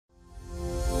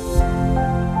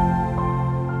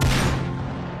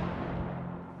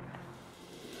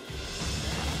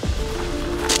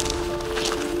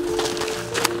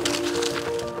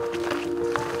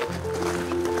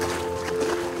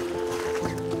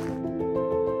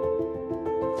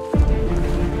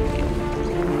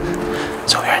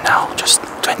are now just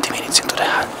 20 minutes into the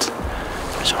hunt.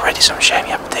 There's already some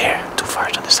chamois up there, too far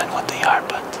to understand what they are,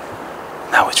 but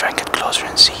now we try and get closer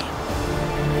and see.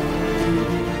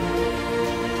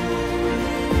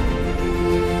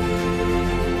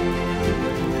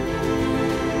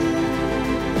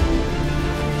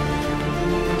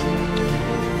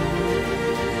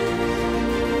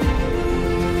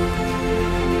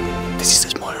 This is the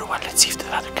smaller one, let's see if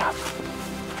the other come.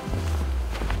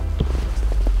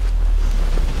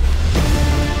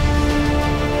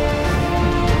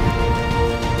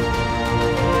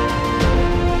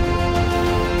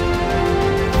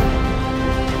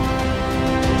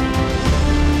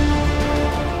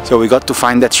 So we got to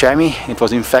find that chamois. It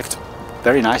was in fact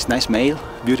very nice male,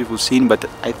 beautiful scene, but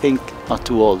I think not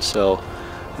too old. So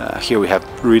here we have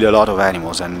really a lot of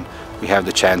animals and we have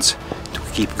the chance to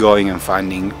keep going and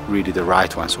finding really the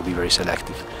right one, so be very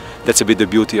selective. That's a bit the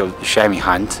beauty of the chamois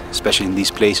hunt, especially in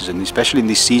these places and especially in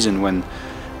this season when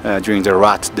during the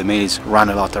rut the males run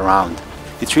a lot around.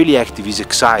 It's really active, it's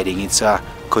exciting, it's a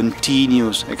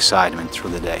continuous excitement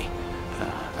through the day.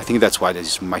 I think that's why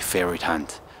this is my favorite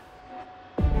hunt.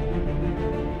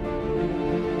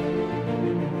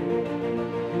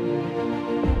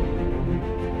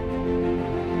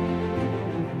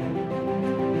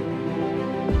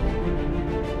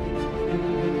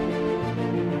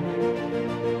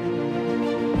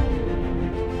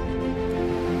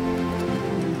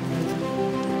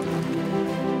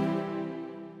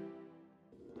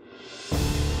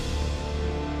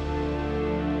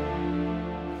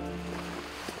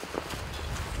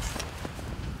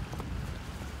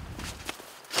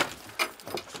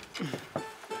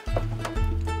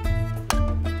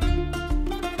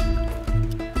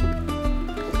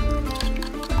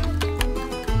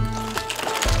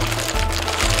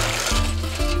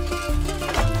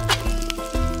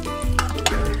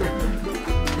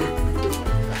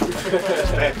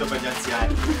 Rispetto per gli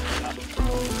anziani.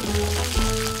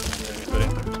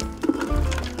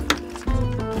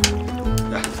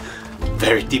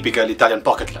 Very typical Italian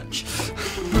pocket lunch.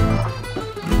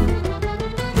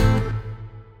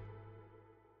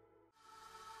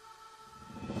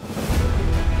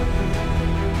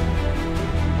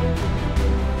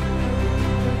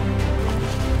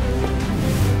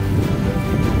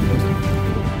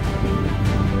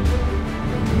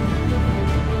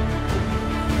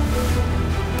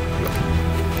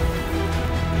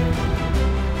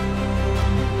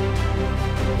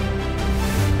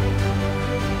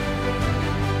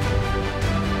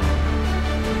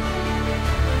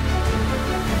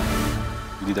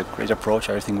 We did a great approach,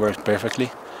 everything worked perfectly,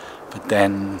 but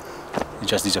then it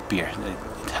just disappeared.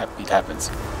 It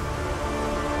happens.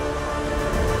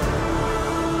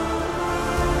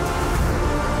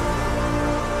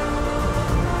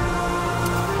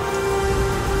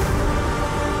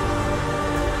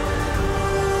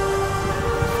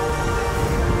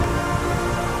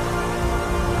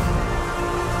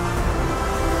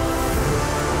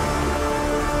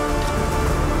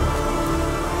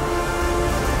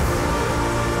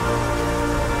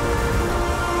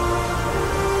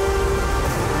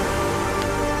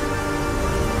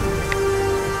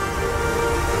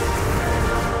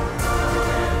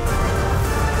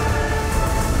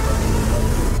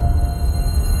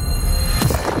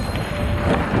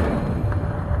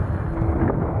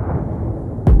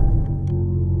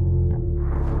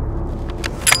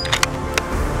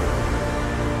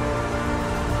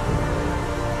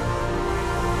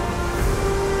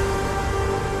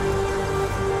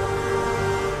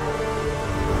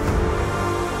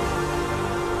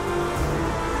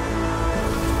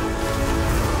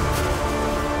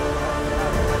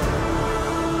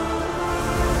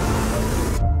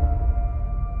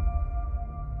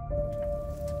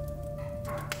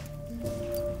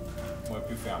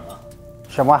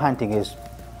 Chamois hunting is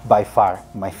by far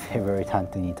my favorite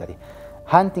hunt in Italy.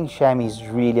 Hunting chamois is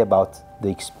really about the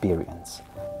experience.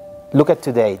 Look at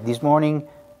today. This morning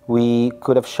we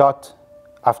could have shot,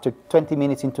 after 20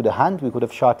 minutes into the hunt, we could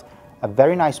have shot a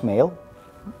very nice male,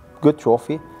 good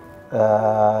trophy,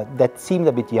 that seemed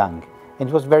a bit young. And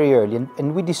it was very early,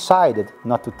 and we decided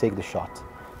not to take the shot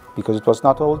because it was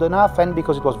not old enough and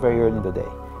because it was very early in the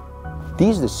day.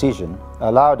 This decision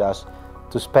allowed us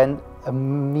to spend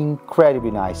an incredibly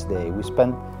nice day. We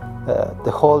spent the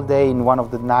whole day in one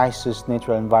of the nicest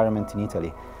natural environments in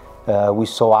Italy. We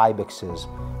saw ibexes,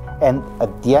 and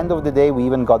at the end of the day we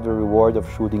even got the reward of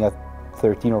shooting a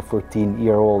 13 or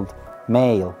 14-year-old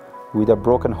male with a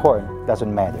broken horn.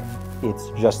 Doesn't matter. It's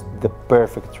just the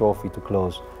perfect trophy to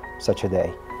close such a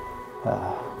day.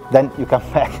 Then you come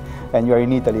back and you're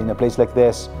in Italy, in a place like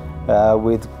this,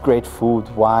 with great food,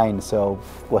 wine, so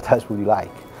what else would you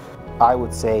like? I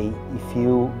would say if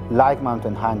you like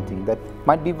mountain hunting, that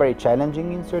might be very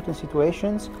challenging in certain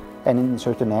situations and in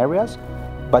certain areas,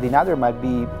 but in other might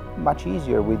be much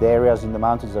easier with areas in the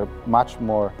mountains that are much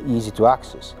more easy to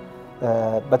access.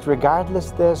 But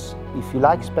regardless this, if you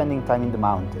like spending time in the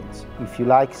mountains, if you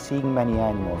like seeing many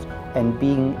animals and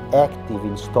being active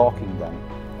in stalking them,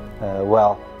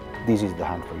 well, this is the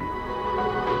hunt for you.